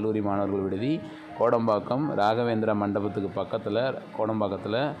 அதாவது கல்லூரி மாணவர்கள் விடுதி கோடம்பாக்கம் ராகவேந்திரா மண்டபத்துக்கு பக்கத்தில்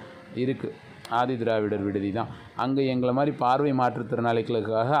கோடம்பாக்கத்தில் இருக்குது. ஆதி திராவிடர் விடுதி தான். அங்கே எங்களை மாதிரி பார்வை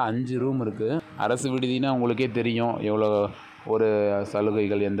மாற்றுத்திறனாளிகளுக்காக 5 ரூம் இருக்குது. அரசு விடுதினா உங்களுக்கே தெரியும் எவ்வளோ ஒரு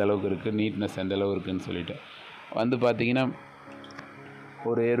சலுகைகள் எந்த அளவுக்கு இருக்குது, நீட்னஸ் எந்த அளவு இருக்குதுன்னு சொல்லிட்டு. வந்து பார்த்திங்கன்னா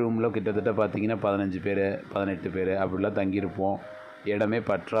ஒரே ரூமில் கிட்டத்தட்ட பார்த்திங்கன்னா 15 பேர் 18 பேர் அப்படிலாம் தங்கியிருப்போம். இடமே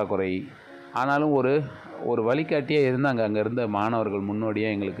பற்றாக்குறை. ஆனாலும் ஒரு வழிகாட்டியாக இருந்தாங்க. அங்கே இருந்த மாணவர்கள்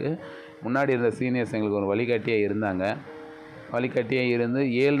முன்னாடி இருந்த சீனியர்ஸ் எங்களுக்கு ஒரு வழிகாட்டியாக இருந்தாங்க. வழிகாட்டியாக இருந்து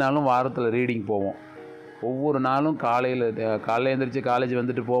 7 நாளும் வாரத்தில் ரீடிங் போவோம். ஒவ்வொரு நாளும் காலையில் எழுந்திரிச்சு காலேஜ்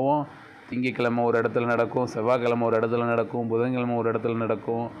வந்துட்டு போவோம். திங்கட்கிழமை ஒரு இடத்துல நடக்கும், செவ்வாய்க்கிழமை ஒரு இடத்துல நடக்கும், புதன்கிழமை ஒரு இடத்துல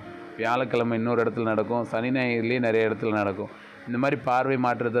நடக்கும், வியாழக்கிழமை இன்னொரு இடத்துல நடக்கும், சனி ஞாயிறுலேயே நிறைய இடத்துல நடக்கும். இந்த மாதிரி பார்வை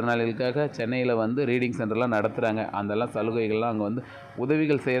மாற்றுத்திறனாளிகளுக்காக சென்னையில் வந்து ரீடிங் சென்டர்லாம் நடத்துகிறாங்க. அதெல்லாம் சலுகைகள்லாம் அங்கே வந்து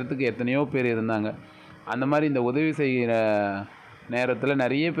உதவிகள் செய்கிறதுக்கு எத்தனையோ பேர் இருந்தாங்க. அந்த மாதிரி இந்த உதவி செய்கிற நேரத்தில்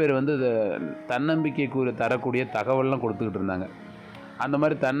நிறைய பேர் வந்து தன்னம்பிக்கை தரக்கூடிய தகவல்லாம் கொடுத்துக்கிட்டு இருந்தாங்க. அந்த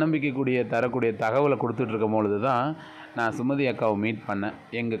மாதிரி தன்னம்பிக்கை தரக்கூடிய தகவலை கொடுத்துட்டு இருக்கும் பொழுது தான் நான் சுமதி அக்காவை மீட் பண்ணேன்.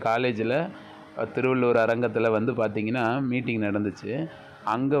 எங்கள் காலேஜில் திருவள்ளூர் அரங்கத்தில் வந்து பார்த்திங்கன்னா மீட்டிங் நடந்துச்சு.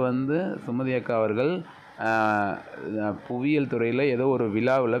 அங்கே வந்து சுமதி அக்கா அவர்கள் புவியியல் துறையில் ஏதோ ஒரு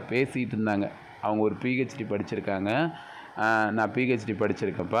விழாவில் பேசிகிட்டு இருந்தாங்க. அவங்க ஒரு பிஹெச்டி படிச்சிருக்காங்க. நான் பிஹெச்டி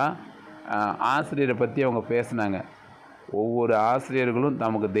படிச்சிருக்கப்பா. ஆசிரியரை பற்றி அவங்க பேசினாங்க. ஒவ்வொரு ஆசிரியர்களும்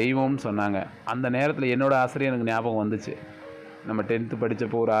நமக்கு தெய்வம்னு சொன்னாங்க. அந்த நேரத்தில் என்னோடய ஆசிரியர் எனக்கு ஞாபகம் வந்துச்சு. நம்ம 10th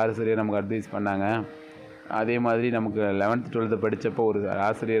படித்தப்போ ஒரு ஆசிரியர் நமக்கு அட்வைஸ் பண்ணாங்க. அதே மாதிரி நமக்கு 11th 12th படித்தப்போ ஒரு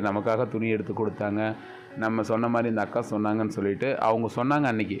ஆசிரியர் நமக்காக துணி எடுத்து கொடுத்தாங்க. நம்ம சொன்ன மாதிரி இந்த அக்கா சொன்னாங்கன்னு சொல்லிட்டு அவங்க சொன்னாங்க.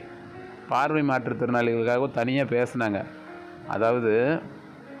 அன்றைக்கி பார்வை மாற்றுத்திறனாளிகளுக்காக தனியாக பேசினாங்க. அதாவது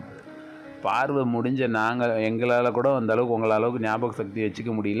பார்வை முடிஞ்ச எங்களால் கூட அந்த அளவுக்கு உங்கள் அளவுக்கு ஞாபக சக்தி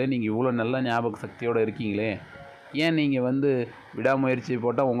வச்சுக்க முடியல. நீங்கள் இவ்வளோ நல்ல ஞாபக சக்தியோடு இருக்கீங்களே, ஏன் நீங்கள் வந்து விடாமுயற்சி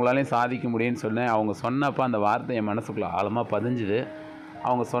போட்டால் உங்களாலையும் சாதிக்க முடியும்னு சொன்னேன். அவங்க சொன்னப்போ அந்த வார்த்தை என் மனசுக்குள்ளே ஆழமாக பதிஞ்சுது.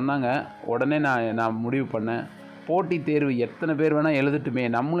 அவங்க சொன்னாங்க. உடனே நான் முடிவு பண்ணேன், போட்டித் தேர்வு எத்தனை பேர் வேணால் எழுதட்டுமே,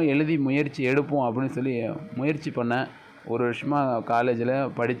 நம்மளும் எழுதி முயற்சி எடுப்போம் அப்படின்னு சொல்லி முயற்சி பண்ணேன். ஒரு வருஷமாக காலேஜில்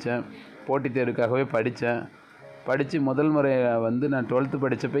படித்தேன். போட்டித் தேர்வுக்காகவே படித்து முதல் முறை வந்து நான் 12th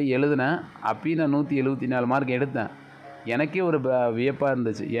படித்தப்போ எழுதினேன். அப்பயும் நான் 174 மார்க் எடுத்தேன். எனக்கே ஒரு வியப்பாக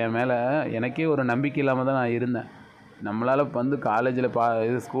இருந்துச்சு. என் மேலே எனக்கே ஒரு நம்பிக்கை இல்லாமல் தான் நான் இருந்தேன். நம்மளால் வந்து காலேஜில்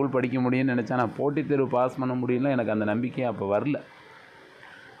ஸ்கூல் படிக்க முடியும்னு நினச்சா, நான் போட்டித் தேர்வு பாஸ் பண்ண முடியும்னா எனக்கு அந்த நம்பிக்கை அப்போ வரல.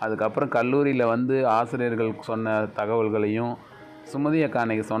 அதுக்கப்புறம் கல்லூரியில் வந்து ஆசிரியர்கள் சொன்ன தகவல்களையும் சுமதி அக்கா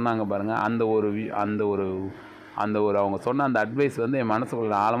அன்றைக்கி சொன்னாங்க பாருங்கள். அந்த ஒரு அவங்க சொன்ன அந்த அட்வைஸ் வந்து என்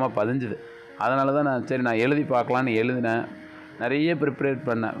மனசுக்குள்ள ஆழமாக பதிஞ்சுது. அதனால தான் நான் எழுதி பார்க்கலான்னு எழுதினேன். நிறைய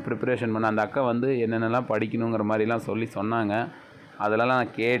ப்ரிப்ரேஷன் பண்ணேன். அந்த அக்கா வந்து என்னென்னலாம் படிக்கணுங்கிற மாதிரிலாம் சொன்னாங்க. அதெல்லாம்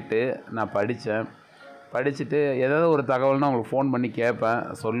நான் கேட்டு நான் படிச்சுட்டு ஏதாவது ஒரு தகவல்னால் அவங்களுக்கு ஃபோன் பண்ணி கேட்பேன்.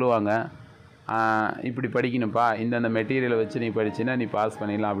 சொல்லுவாங்க, இப்படி படிக்கணும்ப்பா, இந்தந்த மெட்டீரியலை வச்சு நீ படிச்சின்னா நீ பாஸ்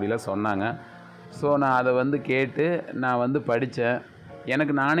பண்ணிடலாம் அப்படிலாம் சொன்னாங்க. ஸோ நான் அதை வந்து கேட்டு நான் வந்து படித்தேன்.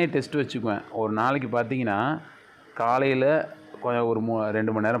 எனக்கு நானே டெஸ்ட் வச்சுக்குவேன். ஒரு நாளைக்கு பார்த்திங்கன்னா காலையில் கொஞ்சம் ஒரு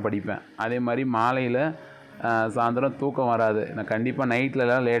 2 மணி நேரம் படிப்பேன். அதே மாதிரி மாலையில் சாயந்தரம் தூக்கம் வராது. நான் கண்டிப்பாக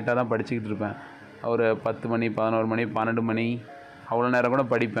நைட்லலாம் லேட்டாக தான் படிச்சுக்கிட்டு இருப்பேன். ஒரு 10 மணி 11 மணி 12 மணி அவ்வளோ நேரம் கூட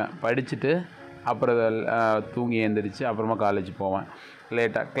படிப்பேன். படிச்சுட்டு அப்புறம் தூங்கி எழுந்திரிச்சு அப்புறமா காலேஜ் போவேன்.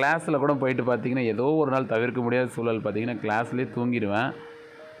 லேட்டாக கிளாஸில் கூட போயிட்டு பார்த்திங்கன்னா ஏதோ ஒரு நாள் தவிர்க்க முடியாத சூழல் பார்த்திங்கன்னா கிளாஸ்லேயே தூங்கிடுவேன்.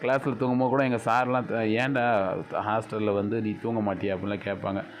 கிளாஸில் தூங்கும்போது கூட எங்கள் சார்லாம் ஏன்டா ஹாஸ்டலில் வந்து நீ தூங்க மாட்டியா அப்படின்லாம்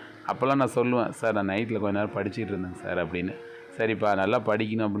கேட்பாங்க. அப்போல்லாம் நான் சொல்லுவேன், சார் நான் நைட்டில் கொஞ்ச நேரம் படிச்சுட்டு இருந்தேங்க சார் அப்படின்னு. சரிப்பா நல்லா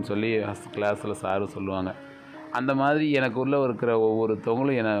படிக்கணும் அப்படின்னு சொல்லி கிளாஸில் சாரும் சொல்லுவாங்க. அந்த மாதிரி எனக்குள்ளே இருக்கிற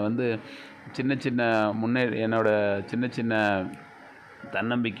ஒவ்வொருத்தவங்களும் என்னை வந்து சின்ன சின்ன என்னோடய சின்ன சின்ன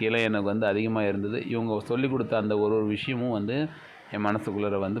தன்னம்பிக்கையில் எனக்கு வந்து அதிகமாக இருந்தது. இவங்க சொல்லிக் கொடுத்த அந்த ஒரு விஷயமும் வந்து என்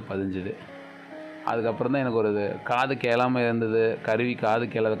மனசுக்குள்ளே வந்து பதிஞ்சுது. அதுக்கப்புறம் தான் எனக்கு ஒரு காது கேளாமல் இருந்தது, காது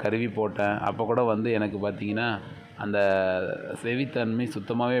கேளாத கருவி போட்டேன். அப்போ கூட வந்து எனக்கு பார்த்திங்கன்னா அந்த செவித்தன்மை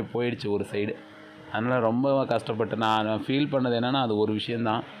சுத்தமாகவே போயிடுச்சு ஒரு சைடு. அதனால் ரொம்ப கஷ்டப்பட்டேன். நான் ஃபீல் பண்ணது என்னென்னா அது ஒரு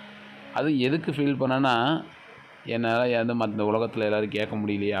விஷயந்தான். அது எதுக்கு ஃபீல் பண்ணேன்னா, என்னால் வந்து மற்ற உலகத்தில் எல்லோரும் கேட்க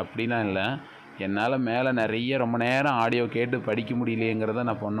முடியலையே அப்படிலாம் இல்லை. என்னால் மேலே நிறைய ரொம்ப நேரம் ஆடியோ கேட்டு படிக்க முடியலையேங்கிறத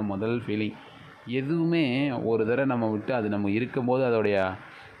நான் பண்ண முதல் ஃபீலிங். எதுவுமே ஒரு தடவை நம்ம விட்டு அது நம்ம இருக்கும்போது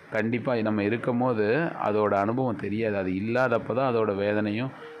கண்டிப்பாக நம்ம இருக்கும்போது அதோட அனுபவம் தெரியாது. அது இல்லாதப்போ தான் அதோட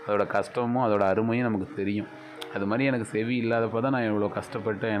வேதனையும் அதோட கஷ்டமும் அதோட அருமையும் நமக்கு தெரியும். அது மாதிரி எனக்கு செவி இல்லாதப்போ தான் நான் இவ்வளோ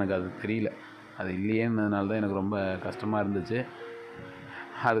கஷ்டப்பட்டேன். எனக்கு அது தெரியல. அது இல்லையேன்னதுனால தான் எனக்கு ரொம்ப கஷ்டமாக இருந்துச்சு.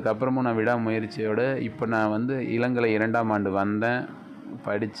 அதுக்கப்புறமும் நான் விடாமுயற்சியோடு இப்போ நான் வந்து இளங்கலை 2ஆம் ஆண்டு வந்தேன்,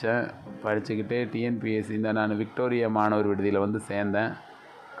 படித்தேன். படிச்சுக்கிட்டே டிஎன்பிஎஸ்சி நான் விக்டோரியா மாணவர் விடுதியில் வந்து சேர்ந்தேன்.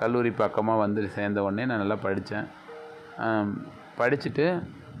 கல்லூரி பக்கமாக வந்து சேர்ந்த உடனே நான் நல்லா படித்தேன். படிச்சுட்டு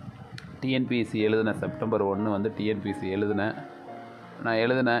டிஎன்பிஎஸ்சி எழுதினேன். செப்டம்பர் 1 வந்து டிஎன்பிஎஸ்சி எழுதினேன்.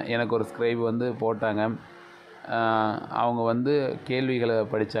 எனக்கு ஒரு ஸ்க்ரைப் வந்து போட்டாங்க. அவங்க வந்து கேள்விகளை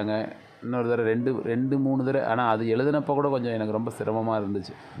படித்தாங்க. இன்னொரு தடவை 2-3 தடவை. ஆனால் அது எழுதினப்போ கூட கொஞ்சம் எனக்கு ரொம்ப சிரமமாக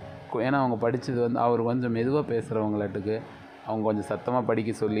இருந்துச்சு. ஏன்னா அவங்க படித்தது வந்து அவர் கொஞ்சம் மெதுவாக பேசுகிறவங்களாட்டுக்கு அவங்க கொஞ்சம் சத்தமாக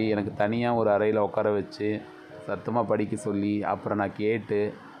படிக்க சொல்லி எனக்கு தனியாக ஒரு அறையில் உட்கார வச்சு சத்தமாக படிக்க சொல்லி அப்புறம் நான் கேட்டு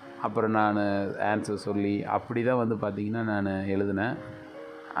அப்புறம் நான் ஆன்சர் சொல்லி அப்படி தான் வந்து பார்த்திங்கன்னா நான் எழுதினேன்.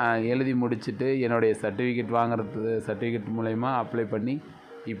 எழுதி முடிச்சுட்டு என்னுடைய சர்டிஃபிகேட் மூலயமா அப்ளை பண்ணி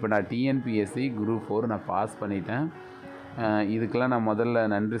இப்போ நான் டிஎன்பிஎஸ்சி குரூப் 4 நான் பாஸ் பண்ணிட்டேன். இதுக்கெல்லாம் நான் முதல்ல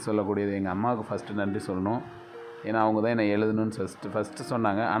நன்றி சொல்லக்கூடியது எங்கள் அம்மாவுக்கு ஃபஸ்ட்டு நன்றி சொல்லணும். ஏன்னா அவங்க தான் என்னை எழுதணும்னு ஃபஸ்ட்டு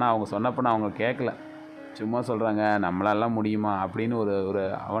சொன்னாங்க. ஆனால் அவங்க சொன்னப்போ நான் அவங்க கேட்கல. சும்மா சொல்கிறாங்க நம்மளாலாம் முடியுமா அப்படின்னு ஒரு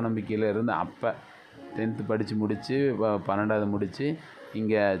அவநம்பிக்கையில் இருந்து அப்போ 10th படித்து முடித்து 12வது முடித்து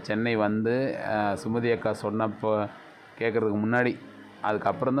இங்கே சென்னை வந்து சுமதி அக்கா சொன்னப்போ கேட்குறதுக்கு முன்னாடி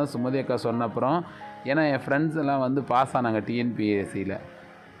அதுக்கப்புறம் தான் சுமதி அக்கா சொன்னப்புறம் ஏன்னா என் ஃப்ரெண்ட்ஸ் எல்லாம் வந்து பாஸ் ஆனாங்க டிஎன்பிஎஸ்சியில்.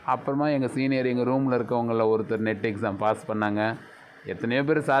 அப்புறமா எங்கள் சீனியர் எங்கள் ரூமில் இருக்கவங்கள ஒருத்தர் நெட் எக்ஸாம் பாஸ் பண்ணாங்க. எத்தனையோ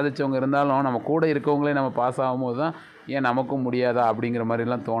பேர் சாதித்தவங்க இருந்தாலும் நம்ம கூட இருக்கவங்களே நம்ம பாஸ் ஆகும்போது தான் ஏன் நமக்கும் முடியாதா அப்படிங்கிற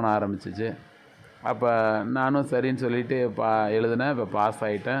மாதிரிலாம் தோண ஆரம்பிச்சிச்சு. அப்போ நானும் சரின்னு சொல்லிவிட்டு எழுதினேன். இப்போ பாஸ்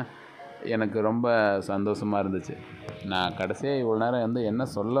ஆகிட்டேன். எனக்கு ரொம்ப சந்தோஷமாக இருந்துச்சு. நான் கடைசியாக இவ்வளோ நேரம் வந்து என்ன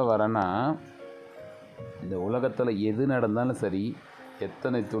சொல்ல வரேன்னா, இந்த உலகத்தில் எது நடந்தாலும் சரி,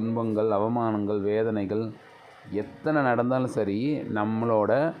 எத்தனை துன்பங்கள், அவமானங்கள், வேதனைகள் எத்தனை நடந்தாலும் சரி,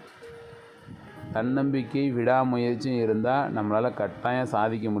 நம்மளோட தன்னம்பிக்கை விடாமுயற்சியும் இருந்தால் நம்மளால் கட்டாயம்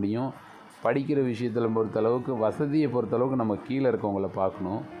சாதிக்க முடியும். படிக்கிற விஷயத்தில் பொறுத்தளவுக்கு வசதியை பொறுத்தளவுக்கு நம்ம கீழே இருக்கவங்கள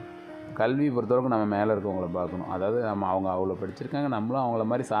பார்க்கணும், கல்வி பொறுத்தளவுக்கு நம்ம மேலே இருக்கவங்கள பார்க்கணும். அதாவது அவங்க அவ்வளோ படிச்சிருக்காங்க, நம்மளும் அவங்கள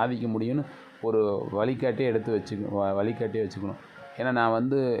மாதிரி சாதிக்க முடியும்னு ஒரு வழிகாட்டியே வச்சுக்கணும். ஏன்னா நான்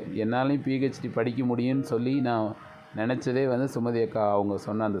வந்து என்னாலையும் பிஹெச்டி படிக்க முடியும்னு சொல்லி நான் நினச்சதே வந்து சுமதி அக்கா அவங்க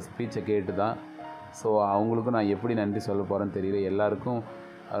சொன்ன அந்த ஸ்பீச்சை கேட்டு தான். ஸோ அவங்களுக்கும் நான் எப்படி நன்றி சொல்ல போகிறேன்னு தெரியல. எல்லாருக்கும்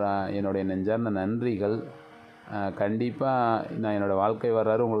என்னுடைய நெஞ்சார்ந்த நன்றிகள். கண்டிப்பாக நான் என்னோடய வாழ்க்கை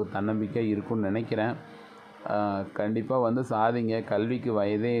வரலாறு உங்களுக்கு தன்னம்பிக்கை இருக்கும்னு நினைக்கிறேன். கண்டிப்பாக வந்து சாதிங்க. கல்விக்கு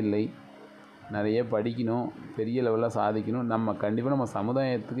வயதே இல்லை. நிறைய படிக்கணும், பெரிய லெவலில் சாதிக்கணும். கண்டிப்பாக நம்ம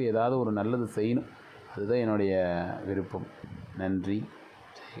சமுதாயத்துக்கு ஏதாவது ஒரு நல்லது செய்யணும். அதுதான் என்னுடைய விருப்பம். நன்றி.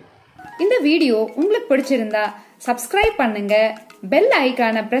 இந்த வீடியோ உங்களுக்கு பிடிச்சிருந்தா சப்ஸ்கிரைப் பண்ணுங்க, பெல்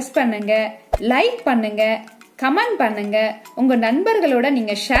ஐகானை பிரஸ் பண்ணுங்க, லைக் பண்ணுங்க, கமெண்ட் பண்ணுங்க, உங்க நண்பர்களோட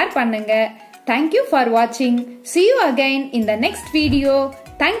நீங்க ஷேர் பண்ணுங்க. Thank you for watching. See you again in the next video.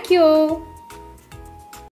 Thank you.